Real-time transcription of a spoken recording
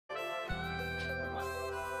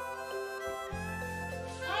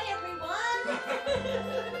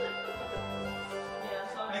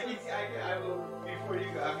I will, before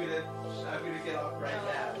you go, I'm gonna get off right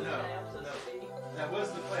now. No. That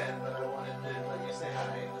was the plan, but I wanted to let you say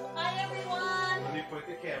hi. Hi, everyone. Let me point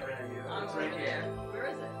the camera at you. It's right here. Where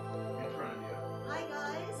is it? In front of you. Hi,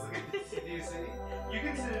 guys. Look at this. Do you see? You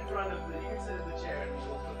can sit in front of the, you can sit in the chair and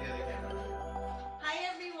we'll put the other camera. Hi,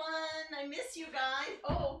 everyone. I miss you guys.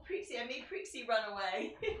 Oh, Prixie, I made Prixie run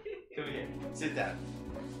away. Come here. Sit down.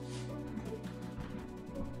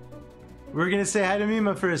 We're gonna say hi to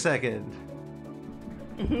Mima for a second.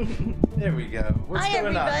 There we go. What's Hi,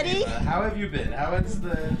 going everybody. on, Mima? How have you been?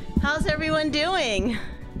 How's everyone doing?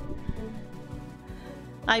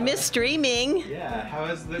 I miss streaming. Yeah, how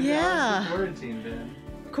has the quarantine been?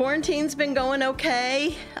 Quarantine's been going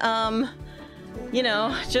okay. You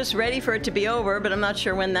know, just ready for it to be over, but I'm not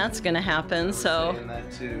sure when that's going to happen. So. Saying that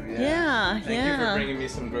too. Yeah. Yeah. Thank you for bringing me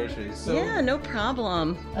some groceries. So, yeah, no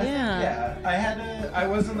problem. I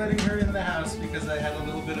wasn't letting her in the house because I had a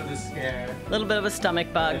little bit of a scare. A little bit of a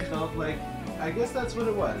stomach bug. I felt like, I guess that's what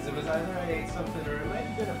it was. It was either I ate something or it might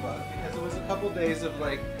have been a bug because it was a couple days of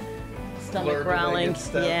like stomach growling.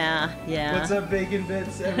 Yeah. What's up, Bacon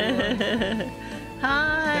Bits, everyone?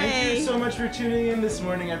 Hi. Thank you so much for tuning in this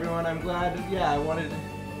morning, everyone. I'm glad.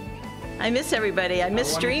 I miss everybody. I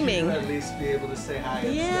miss streaming. To at least be able to say hi.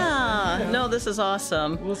 And yeah. stuff. You know, no, this is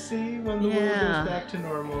awesome. We'll see when the world goes back to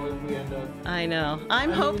normal and we end up. I know.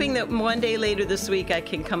 I'm hoping that one day later this week I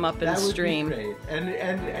can come up and stream. That would be great.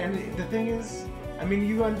 And the thing is, I mean,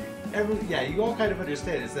 you all kind of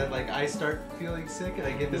understand. Is that like I start feeling sick and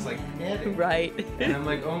I get this like panic. Right. And I'm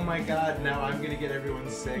like, oh my god, now I'm gonna get everyone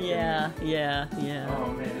sick. Yeah.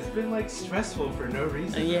 Oh man, it's been like stressful for no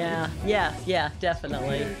reason. Yeah,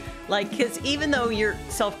 definitely. Like, because even though you're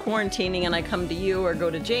self-quarantining and I come to you or go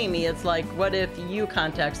to Jamie, it's like, what if you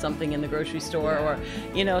contact something in the grocery store or,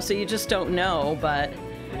 you know, so you just don't know, but...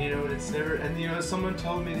 And you know, it's never, and you know, someone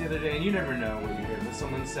told me the other day, and you never know what you hear, but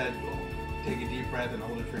someone said, take a deep breath and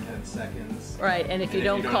hold it for 10 seconds. Right, and if you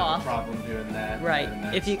don't cough... have a problem doing that. Right,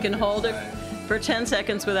 if you can hold it for 10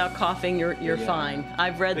 seconds without coughing, you're fine.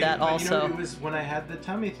 I've read that also. You know, it was when I had the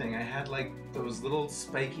tummy thing, I had like those little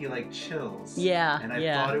spiky like chills. Yeah, and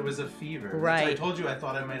I thought it was a fever. Right. I told you I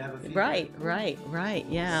thought I might have a fever. Right,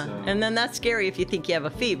 yeah. So, and then that's scary if you think you have a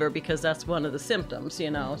fever because that's one of the symptoms,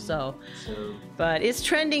 you know, so. But it's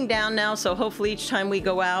trending down now, so hopefully each time we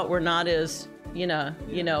go out, we're not as, you know,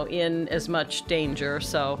 in as much danger,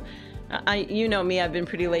 so. You know me, I've been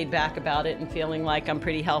pretty laid back about it and feeling like I'm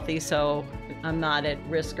pretty healthy, so I'm not at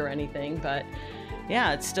risk or anything, but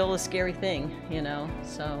yeah, it's still a scary thing, you know,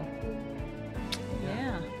 so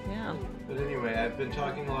yeah. But anyway, I've been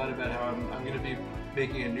talking a lot about how I'm going to be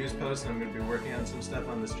making a news post and I'm going to be working on some stuff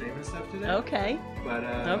on the stream and stuff today. Okay. But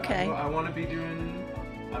I want to be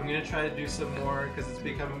I'm going to try to do some more because it's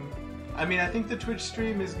become, I mean, I think the Twitch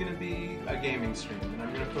stream is going to be a gaming stream and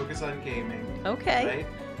I'm going to focus on gaming. Okay. Right?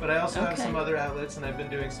 But I also have some other outlets and I've been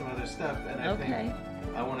doing some other stuff and I think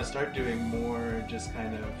I want to start doing more just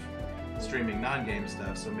kind of streaming non-game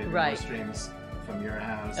stuff, so maybe more streams from your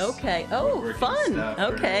house. Okay. Oh, fun.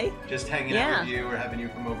 Okay. Just hanging out with you or having you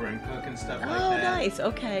come over and cook and stuff like that. Oh, nice.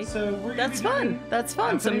 Okay. So we're That's fun. That's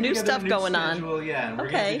fun. Some new stuff going on. Yeah, and we're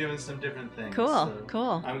going to be doing some different things. Cool. So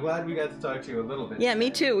Cool. I'm glad we got to talk to you a little bit. Yeah, me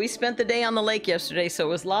too. We spent the day on the lake yesterday, so it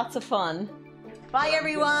was lots of fun. Bye,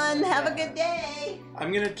 everyone. Have a good day.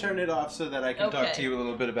 I'm going to turn it off so that I can talk to you a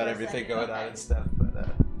little bit about everything going on and stuff. But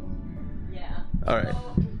yeah. All right.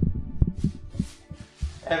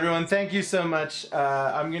 Everyone, thank you so much.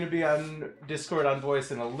 I'm going to be on Discord on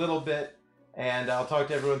Voice in a little bit, and I'll talk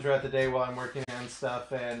to everyone throughout the day while I'm working on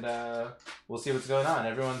stuff, and we'll see what's going on.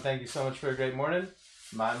 Everyone, thank you so much for a great morning.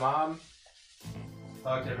 My mom.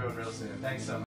 Talk to everyone real soon. Thanks so much.